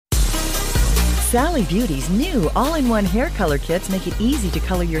Sally Beauty's new all-in-one hair color kits make it easy to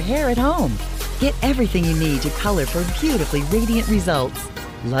color your hair at home. Get everything you need to color for beautifully radiant results.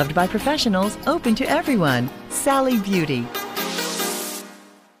 Loved by professionals, open to everyone. Sally Beauty.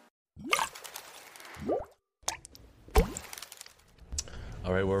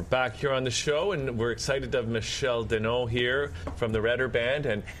 All right, we're back here on the show, and we're excited to have Michelle Deneau here from the Redder Band.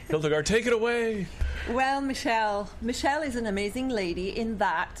 And Hildegard, take it away. Well, Michelle is an amazing lady in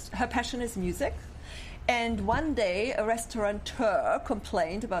that her passion is music. And one day, a restaurateur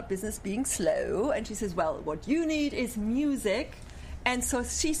complained about business being slow, and she says, well, what you need is music. And so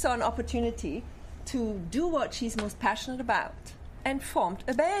she saw an opportunity to do what she's most passionate about, and formed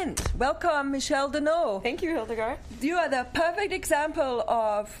a band. Welcome, Michelle Deneau. Thank you, Hildegard. You are the perfect example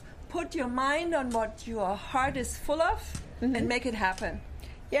of put your mind on what your heart is full of and make it happen.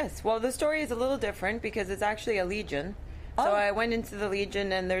 Yes, well, the story is a little different because it's actually a Legion. So I went into the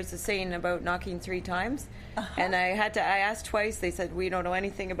Legion, and there's a saying about knocking 3 times. And I asked twice. They said, we don't know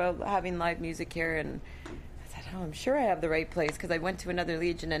anything about having live music here. And I said, I'm sure I have the right place, because I went to another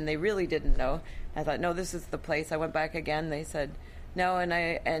Legion, and they really didn't know. I thought, no, this is the place. I went back again. They said, no,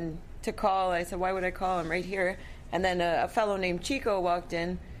 and to call, I said, why would I call? I'm right here. And then a fellow named Chico walked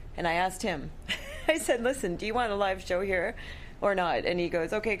in, and I asked him. I said, listen, do you want a live show here or not? And he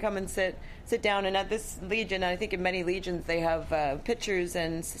goes, okay, come and sit down. And at this Legion, I think in many Legions, they have pictures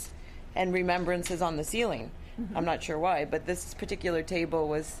and remembrances on the ceiling. Mm-hmm. I'm not sure why, but this particular table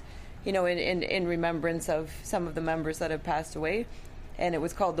was, in remembrance of some of the members that have passed away. And it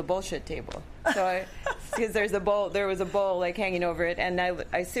was called the bullshit table. So, because there was a bowl like hanging over it, and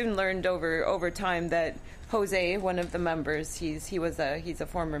I soon learned over time that Jose, one of the members, he's a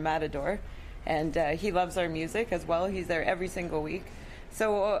former Matador, and he loves our music as well. He's there every single week.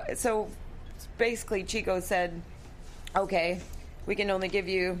 So basically, Chico said, "Okay, we can only give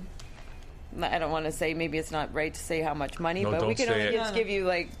you." I don't want to say, maybe it's not right to say how much money, but we can only just give you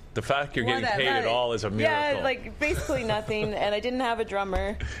like. The fact you're getting paid at all is a miracle. Yeah, like basically nothing. And I didn't have a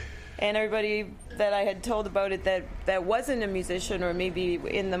drummer. And everybody that I had told about it that wasn't a musician, or maybe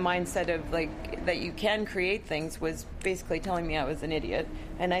in the mindset of like that you can create things, was basically telling me I was an idiot.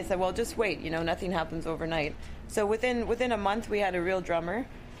 And I said, well, just wait. Nothing happens overnight. So within a month, we had a real drummer.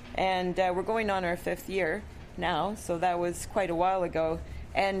 And we're going on our 5th year now. So that was quite a while ago.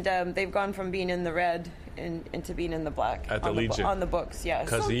 And they've gone from being in the red into being in the black. At the Legion. On the books, yes.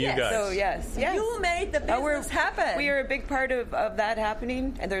 Because of you guys. So, yes. You made the business happen. We are a big part of that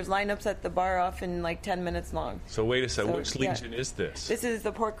happening, and there's lineups at the bar often like 10 minutes long. So wait a second, which Legion is this? This is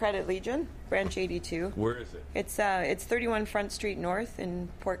the Port Credit Legion, Branch 82. Where is it? It's 31 Front Street North in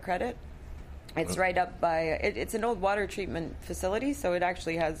Port Credit. It's right up by, it's an old water treatment facility, so it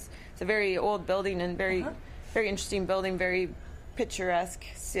actually it's a very old building and very interesting building, very picturesque,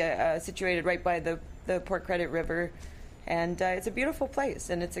 situated right by the Port Credit River, and it's a beautiful place,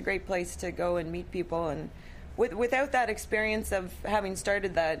 and it's a great place to go and meet people. And without that experience of having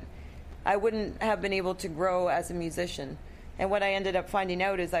started that, I wouldn't have been able to grow as a musician. And what I ended up finding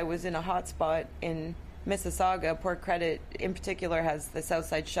out is I was in a hot spot in Mississauga. Port Credit in particular has the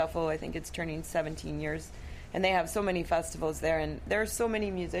Southside Shuffle. I think it's turning 17 years, and they have so many festivals there, and there are so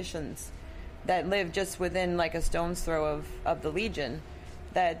many musicians that live just within like a stone's throw of the Legion,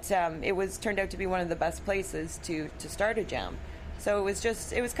 that it turned out to be one of the best places to start a jam. So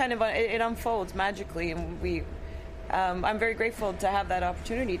it was kind of it unfolds magically, and I'm very grateful to have that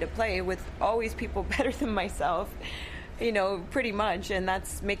opportunity to play with always people better than myself, pretty much, and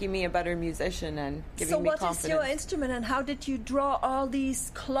that's making me a better musician and giving me confidence. So what is your instrument, and how did you draw all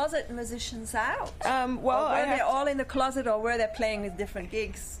these closet musicians out? Well, were they all in the closet, or were they playing with different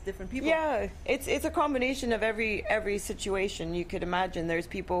gigs, different people? Yeah, it's a combination of every situation you could imagine. There's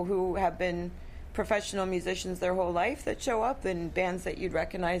people who have been professional musicians their whole life that show up in bands that you'd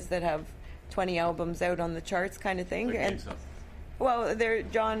recognize that have 20 albums out on the charts, kind of thing. Well,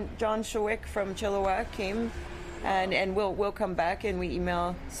 John Shawick from Chilliwack came. And we'll come back and we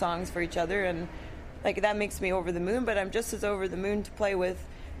email songs for each other, and like that makes me over the moon. But I'm just as over the moon to play with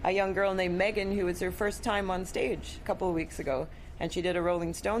a young girl named Megan, who was her first time on stage a couple of weeks ago, and she did a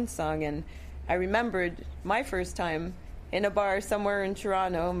Rolling Stones song. And I remembered my first time in a bar somewhere in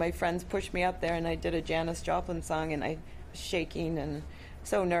Toronto. My friends pushed me up there, and I did a Janis Joplin song, and I was shaking and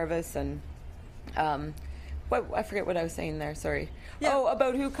so nervous. And I forget what I was saying there. Sorry. Yeah. Oh,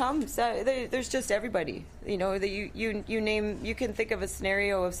 about who comes. There's just everybody. You name. You can think of a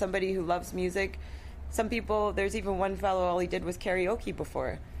scenario of somebody who loves music. Some people. There's even one fellow. All he did was karaoke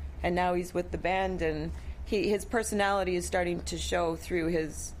before, and now he's with the band, and his personality is starting to show through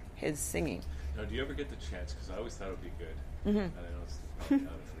his singing. Now, do you ever get the chance? Because I always thought it would be good. Mm-hmm. And I know it's probably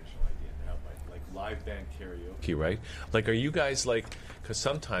not a traditional idea now, but like live band karaoke, right? Like, are you guys like? Because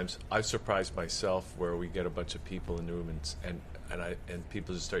sometimes I've surprised myself where we get a bunch of people in the room and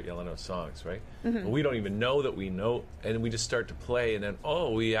people just start yelling out songs, right? Mm-hmm. We don't even know that we know, and we just start to play, and then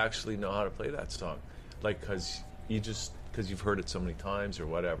we actually know how to play that song, like because you've heard it so many times or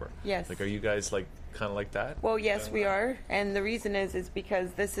whatever. Yes. Like, are you guys like kind of like that? Well, yes, we are, and the reason is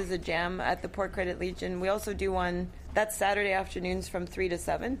because this is a jam at the Port Credit Legion. We also do one that's Saturday afternoons from 3 to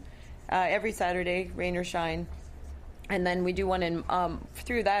 7, every Saturday, rain or shine, and then we do one in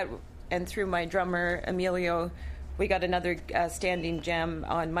through that and through my drummer Emilio. We got another standing jam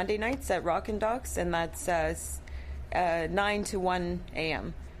on Monday nights at Rockin' Docks, and that's 9 to 1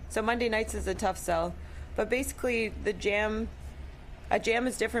 a.m. So Monday nights is a tough sell, but basically a jam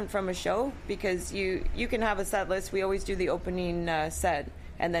is different from a show because you can have a set list. We always do the opening set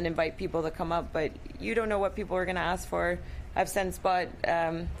and then invite people to come up, but you don't know what people are going to ask for. I've since bought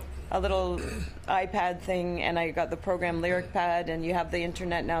a little iPad thing, and I got the program Lyric Pad, and you have the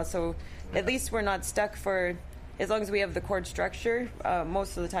internet now, so at least we're not stuck for, as long as we have the chord structure,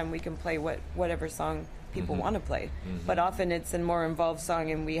 most of the time we can play whatever song people want to play. But often it's a more involved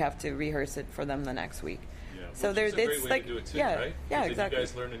song, and we have to rehearse it for them the next week. Yeah. So there's it's a great way like to do it too, yeah, right? yeah, Because exactly. you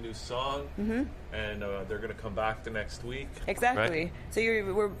guys learn a new song, and they're going to come back the next week. Exactly. Right? So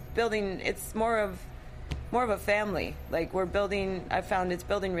we're building. It's more of a family. Like we're building. I found it's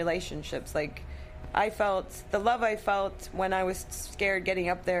building relationships. Like I felt the love I felt when I was scared getting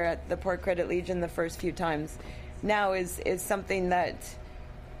up there at the Port Credit Legion the first few times. Now is something that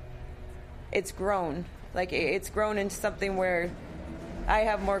it's grown. Like it's grown into something where I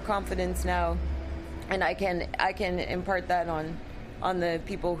have more confidence now, and I can impart that on the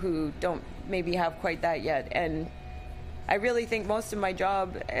people who don't maybe have quite that yet. And I really think most of my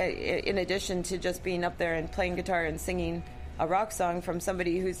job, in addition to just being up there and playing guitar and singing a rock song from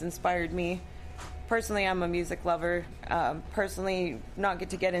somebody who's inspired me. Personally, I'm a music lover. Personally, not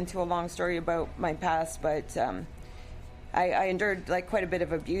get into a long story about my past, but I endured like quite a bit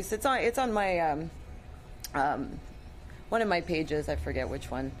of abuse. It's on my one of my pages. I forget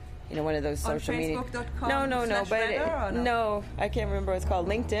which one. You know, one of those social media. Facebook.com No, but no, I can't remember what it's called.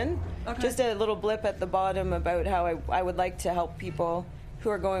 LinkedIn. Okay. Just a little blip at the bottom about how I would like to help people who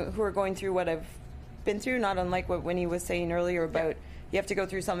are going through what I've been through. Not unlike what Winnie was saying earlier about you have to go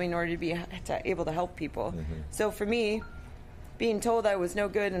through something in order to be able to help people. So for me, being told I was no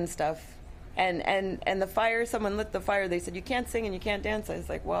good and stuff, and the fire, someone lit the fire. They said you can't sing and you can't dance. I was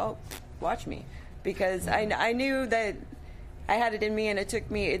like, well, watch me, because I knew that I had it in me, and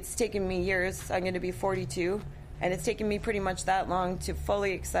it's taken me years. I'm going to be 42, and it's taken me pretty much that long to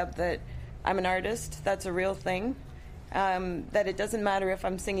fully accept that I'm an artist. That's a real thing. That it doesn't matter if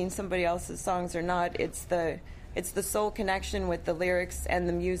I'm singing somebody else's songs or not. It's the soul connection with the lyrics and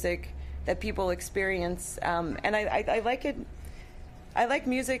the music that people experience. And I like it. I like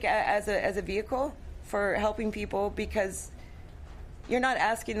music as a vehicle for helping people, because you're not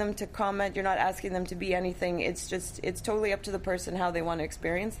asking them to comment. You're not asking them to be anything. It's totally up to the person how they want to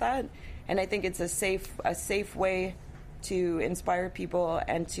experience that. And I think it's a safe way to inspire people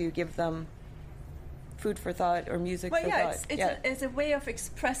and to give them food for thought or music for thought. It's a way of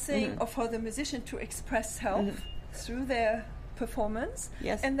expressing, or for the musician to express self through their performance.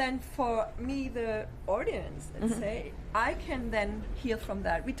 Yes. And then for me, the audience, let's say, I can then heal from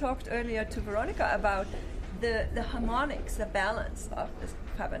that. We talked earlier to Veronica about the harmonics, the balance of this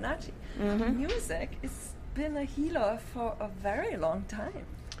Fibonacci. Music has been a healer for a very long time.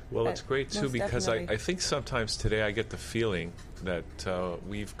 Well, it's great too, Most because definitely. I think sometimes today I get the feeling that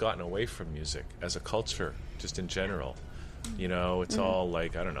we've gotten away from music as a culture, just in general. You know, it's all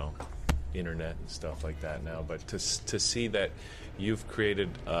like, I don't know, internet and stuff like that now. But to see that you've created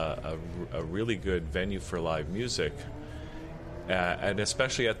a really good venue for live music, and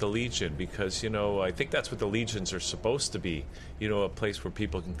especially at the Legion, because, you know, I think that's what the Legions are supposed to be. You know, a place where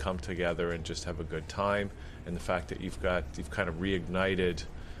people can come together and just have a good time. And the fact that you've kind of reignited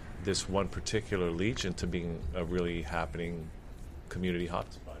this one particular Legion to being a really happening community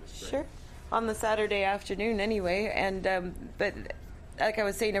hotspot is great. Sure. On the Saturday afternoon anyway. And but like I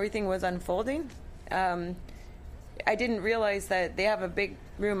was saying, everything was unfolding. I didn't realize that they have a big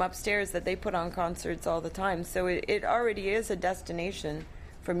room upstairs that they put on concerts all the time. So it already is a destination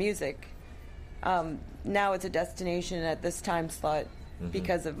for music. Now it's a destination at this time slot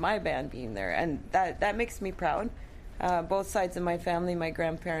because of my band being there. And that makes me proud. Both sides of my family, my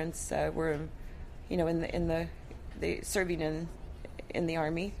grandparents were, you know, in the serving in the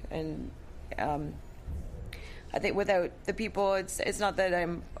army, and I think without the people, it's not that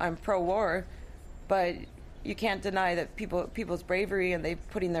I'm pro-war, but you can't deny that people's bravery, and they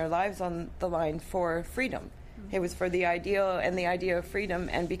putting their lives on the line for freedom. It was for the ideal and the idea of freedom,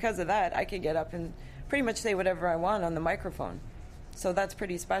 and because of that, I could get up and pretty much say whatever I want on the microphone. So that's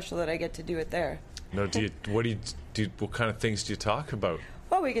pretty special that I get to do it there. No, what kind of things do you talk about?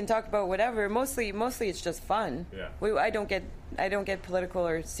 Well, we can talk about whatever. Mostly it's just fun. Yeah. I don't get political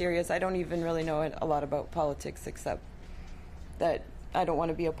or serious. I don't even really know a lot about politics, except that I don't want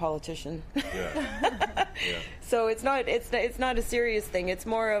to be a politician. Yeah. So it's not a serious thing. It's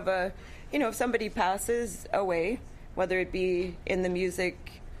more of a, if somebody passes away, whether it be in the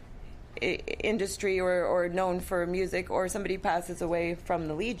music industry or known for music, or somebody passes away from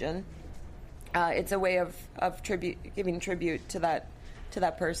the Legion, it's a way of giving tribute to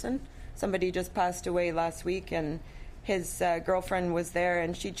that person. Somebody just passed away last week, and his girlfriend was there,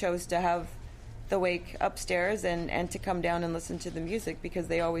 and she chose to have the wake upstairs and to come down and listen to the music because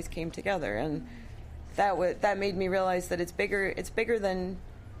they always came together, and that made me realize that it's bigger than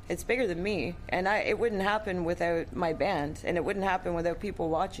me, and it wouldn't happen without my band, and it wouldn't happen without people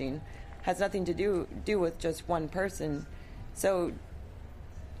watching. It has nothing to do with just one person. So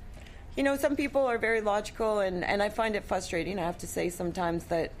some people are very logical, and I find it frustrating, I have to say, sometimes,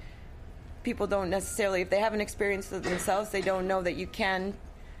 that people don't necessarily, if they haven't experienced it themselves, they don't know that you can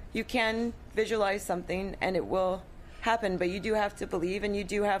visualize something and it will happen, but you do have to believe, and you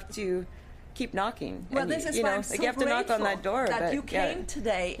do have to keep knocking. Well, and this is why I'm so you have to knock on that door. That you came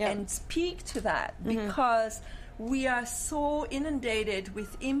today and speak to that, because we are so inundated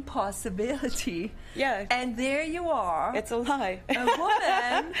with impossibility. Yeah. And there you are. It's a lie. A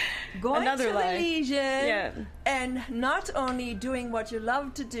woman going Another to lie. the Legion and not only doing what you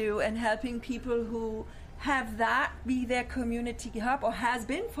love to do and helping people who have that be their community hub, or has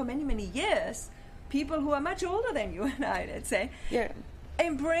been for many, many years, people who are much older than you and I, let's say. Yeah.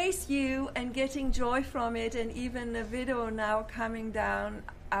 Embrace you and getting joy from it, and even a widow now coming down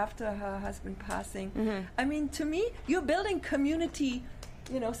after her husband passing. I mean, to me, you're building community,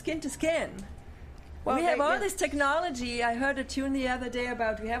 skin to skin. Well, we have all this technology. I heard a tune the other day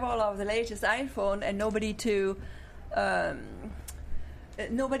about we have all of the latest iPhone and nobody to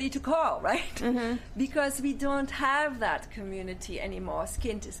call, right? Because we don't have that community anymore,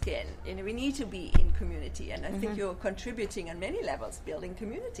 skin to skin. We need to be in community, and I think you're contributing on many levels, building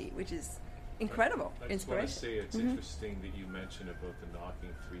community, which is incredible. I just want to say it's interesting that you mentioned about the knocking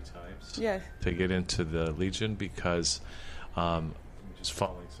 3 times to get into the Legion, because I'm just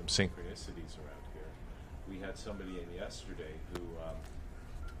following some synchronicities around here. We had somebody in yesterday who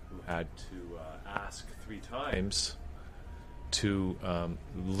had to ask 3 times to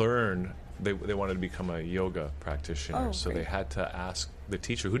learn. They wanted to become a yoga practitioner, so they had to ask the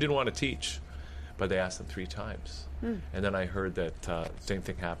teacher, who didn't want to teach, but they asked them 3 times. And then I heard that same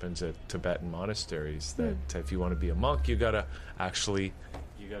thing happens at Tibetan monasteries, that if you want to be a monk, you got to be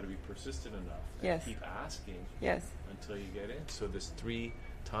persistent enough and keep asking until you get in. So this 3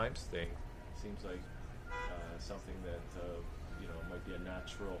 times thing seems like something that might be a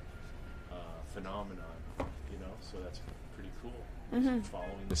natural phenomenon, so that's pretty cool.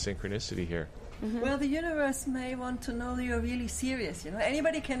 Following the synchronicity here. Well, the universe may want to know you're really serious.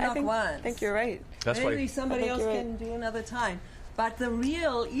 Anybody can knock once. I think you're right. That's Maybe somebody else can do another time. But the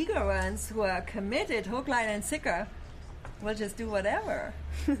real eager ones who are committed, hook, line, and sinker, will just do whatever.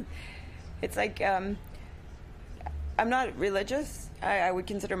 It's like I'm not religious. I would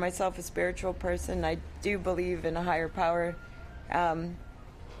consider myself a spiritual person. I do believe in a higher power, and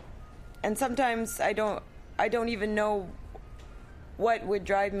sometimes I don't even know what would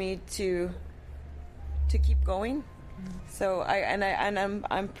drive me to keep going. So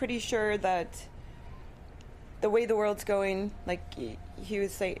I'm pretty sure that the way the world's going, like he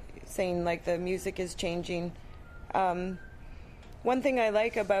was saying, like the music is changing. One thing I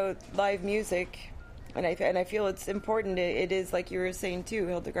like about live music, and I feel it's important. It is, like you were saying too,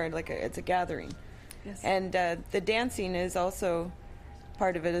 Hildegard, like it's a gathering, and the dancing is also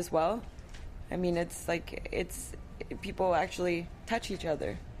part of it as well. I mean, it's people actually touch each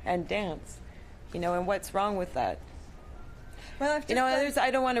other and dance, and what's wrong with that? Well,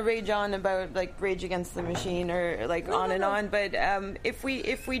 I don't want to rage on about like Rage Against the Machine or like on and on, but if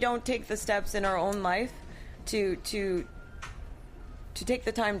we don't take the steps in our own life to take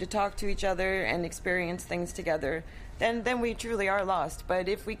the time to talk to each other and experience things together, then we truly are lost. But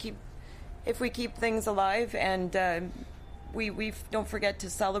if we keep things alive and we don't forget to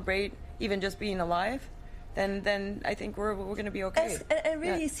celebrate even just being alive, then I think we're going to be okay. And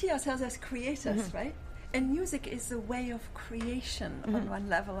really see ourselves as creators, right? And music is a way of creation on one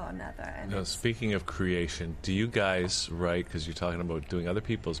level or another. And Now, speaking of creation, do you guys write, because you're talking about doing other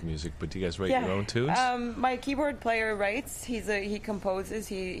people's music, but do you guys write your own tunes? My keyboard player writes. He composes.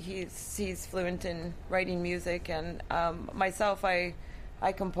 He's fluent in writing music, and myself, I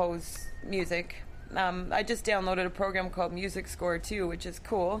compose music. I just downloaded a program called Music Score 2, which is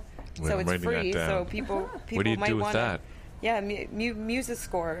cool. Wait, so I'm it's writing free. that down. So people What do you might do with want that? Yeah, Music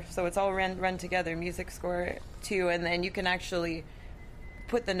Score. So it's all run together. Music Score 2, and then you can actually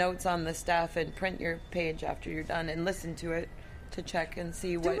put the notes on the stuff and print your page after you're done and listen to it to check and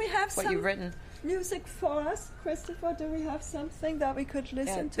see what you've written. Music for us, Christopher? Do we have something that we could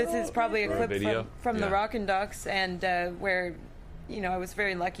listen to? This is probably a Or a clip video? from the Yeah. Rockin' Ducks, and where, I was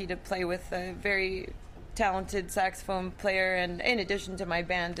very lucky to play with a very talented saxophone player, and in addition to my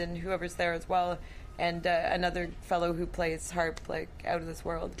band and whoever's there as well, and another fellow who plays harp like out of this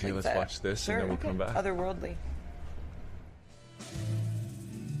world. Okay, like let's watch this and then we'll come back. Otherworldly.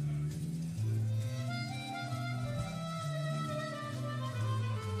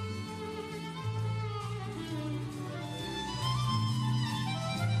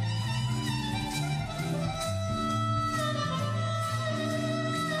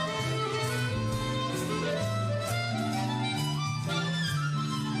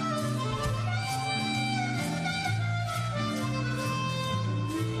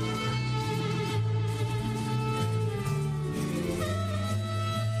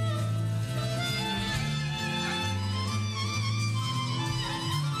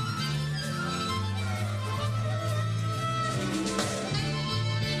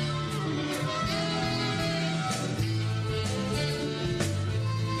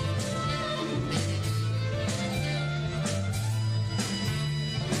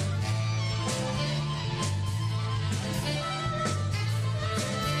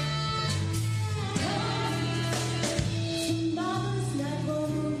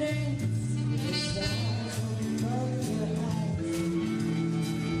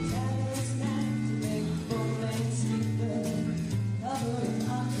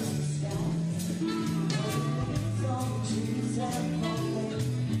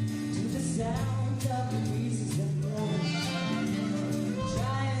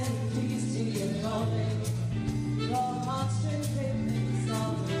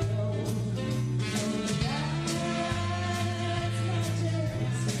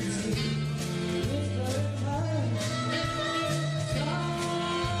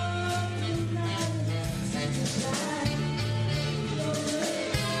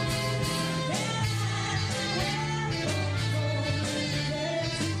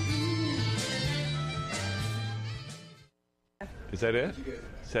 Is that it?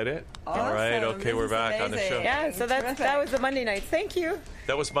 Is that it? Awesome. All right, okay, This we're is back on the show. amazing. Yeah, so that was the Monday night. Thank you.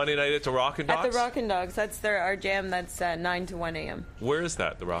 That was Monday night at the Rockin' Dogs? At the Rockin' Dogs. That's our jam. That's 9 to 1 a.m. Where is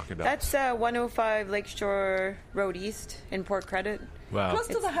that, the Rockin' Dogs? That's 105 Lakeshore Road East in Port Credit. Wow. Close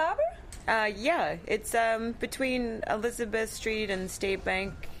to the harbor? Yeah, it's between Elizabeth Street and State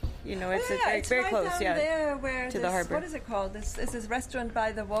Bank. It's it's very right close. down Yeah, there where to the this- harbor. What is it called? This is this restaurant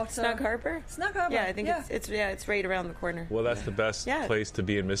by the water. Snug Harbor. Snug Harbor. Yeah, I think it's right around the corner. Well, that's the best Yeah. place to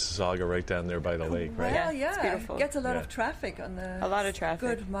be in Mississauga, right down there by the lake, right? Well, Yeah, it's beautiful. Gets a lot Yeah. of traffic on the A lot of traffic.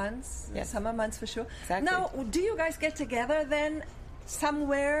 good months, Yes. summer months for sure. Exactly. Now, do you guys get together then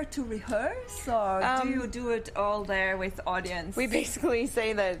somewhere to rehearse, or do you do it all there with audience? We basically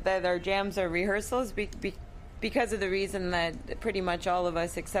say that our jams are rehearsals because of the reason that pretty much all of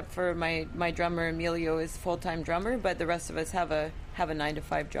us, except for my drummer Emilio, is full-time drummer, but the rest of us have a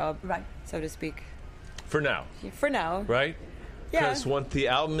 9-to-5 job, Right. so to speak. For now, For now, right? Yeah. Because once the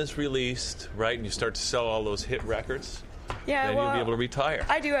album is released, right, and you start to sell all those hit records, yeah. then well, you'll be able to retire.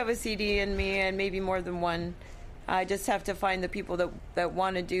 I do have a CD in me, and maybe more than one. I just have to find the people that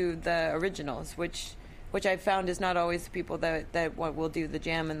want to do the originals, which I've found is not always the people that will do the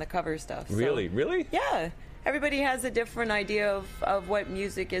jam and the cover stuff. So, Really? yeah. Everybody has a different idea of what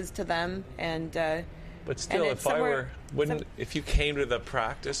music is to them, and But still, and if it's I somewhere- were, if you came to the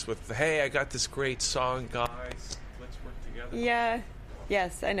practice with, hey, I got this great song, guys, let's work together.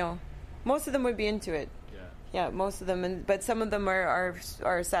 yes, I know. Most of them would be into it. Yeah, most of them, but some of them are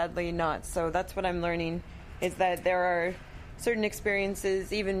sadly not. So that's what I'm learning, is that there are certain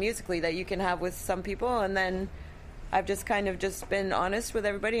experiences, even musically, that you can have with some people, and then I've just kind of just been honest with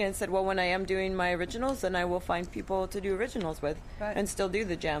everybody and said, well, when I am doing my originals, then I will find people to do originals with, Right. and still do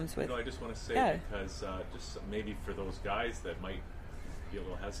the jams with. I just want to say, Yeah. because just maybe for those guys that might be a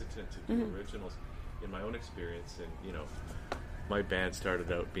little hesitant to do Mm-hmm. originals, in my own experience, and my band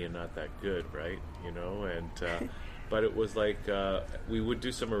started out being not that good, right? And But it was like we would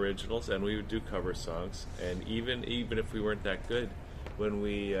do some originals and we would do cover songs, and even if we weren't that good, when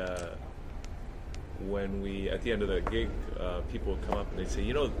we at the end of the gig, people would come up and they'd say,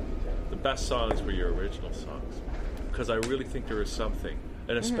 the best songs were your original songs, because I really think there is something,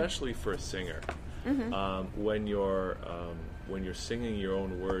 and especially for a singer, when you're singing your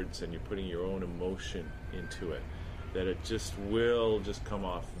own words and you're putting your own emotion into it, that it will come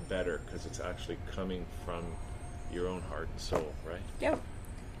off better because it's actually coming from your own heart and soul, right? Yeah,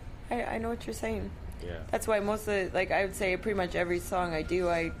 I know what you're saying. Yeah, that's why most of I would say pretty much every song I do,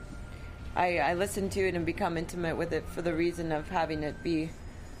 I listen to it and become intimate with it for the reason of having it be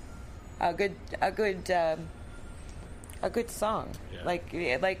a good song, like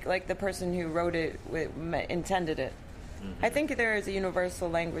the person who wrote it intended it. I think there is a universal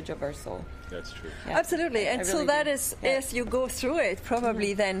language of our soul. That's true. Yeah. Absolutely, and really so that is, as you go through it,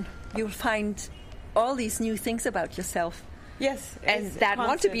 probably then you'll find all these new things about yourself. Yes, and that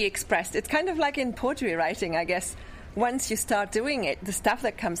want to be expressed. It's kind of like in poetry writing, I guess. Once you start doing it, the stuff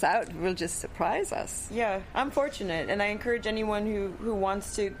that comes out will just surprise us. Yeah, I'm fortunate, and I encourage anyone who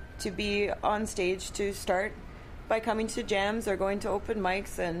wants to be on stage to start by coming to jams or going to open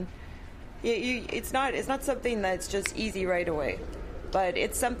mics. And it's not something that's just easy right away, but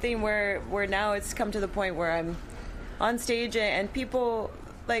it's something where now it's come to the point where I'm on stage and people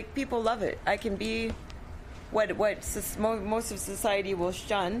love it. I can be what most of society will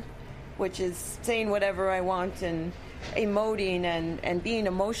shun, which is saying whatever I want and emoting and being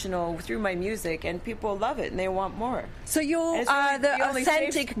emotional through my music, and people love it and they want more. So you are the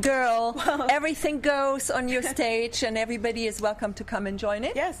authentic girl. Everything goes on your stage and everybody is welcome to come and join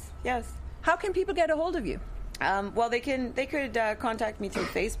it? Yes. How can people get a hold of you? Well, they could contact me through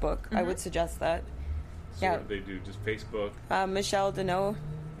Facebook. I would suggest that. So what do they do? Just Facebook? Michelle Deneau.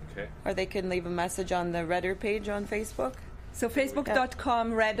 Okay. Or they can leave a message on the Redder page on Facebook. So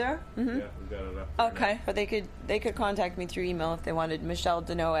facebook.com Redder. Yeah, we got it up. Okay. Or they could contact me through email if they wanted,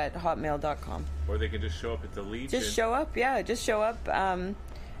 michelledeneau@hotmail.com. Or they could just show up at the Legion. Just show up.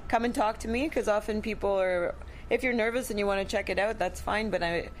 Come and talk to me, because often people are, if you're nervous and you want to check it out, that's fine, but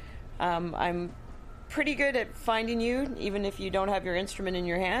I'm pretty good at finding you, even if you don't have your instrument in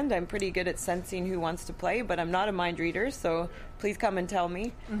your hand. I'm pretty good at sensing who wants to play, but I'm not a mind reader, so please come and tell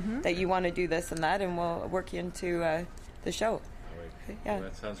me that you want to do this and that, and we'll work you into the show. All right. Yeah. Well,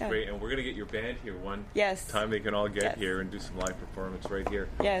 that sounds great, and we're going to get your band here one time. They can all get here and do some live performance right here.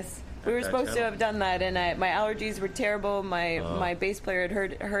 Yes. We were supposed to have done that, and my allergies were terrible. My bass player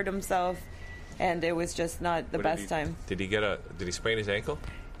had hurt himself, and it was just not the best time. Did he sprain his ankle?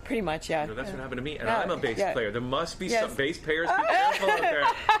 Pretty much, yeah. That's what happened to me, and I'm a bass player. There must be some bass players. Be careful out there.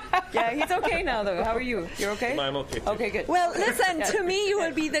 Yeah, he's okay now, though. How are you? You're okay? I'm okay, too. Okay, good. Well, listen, to me, you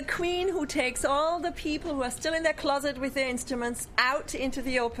will be the queen who takes all the people who are still in their closet with their instruments out into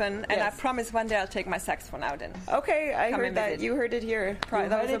the open, and I promise one day I'll take my saxophone out and okay, I heard that. You heard it here.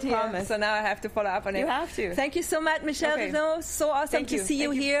 That was a promise. So now I have to follow up on it. You have to. Thank you so much, Michelle Deneau. So awesome to see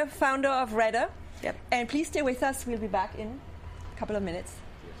you here, founder of Redder. Yep. And please stay with us. We'll be back in a couple of minutes.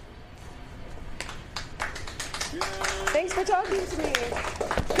 Thanks for talking to me.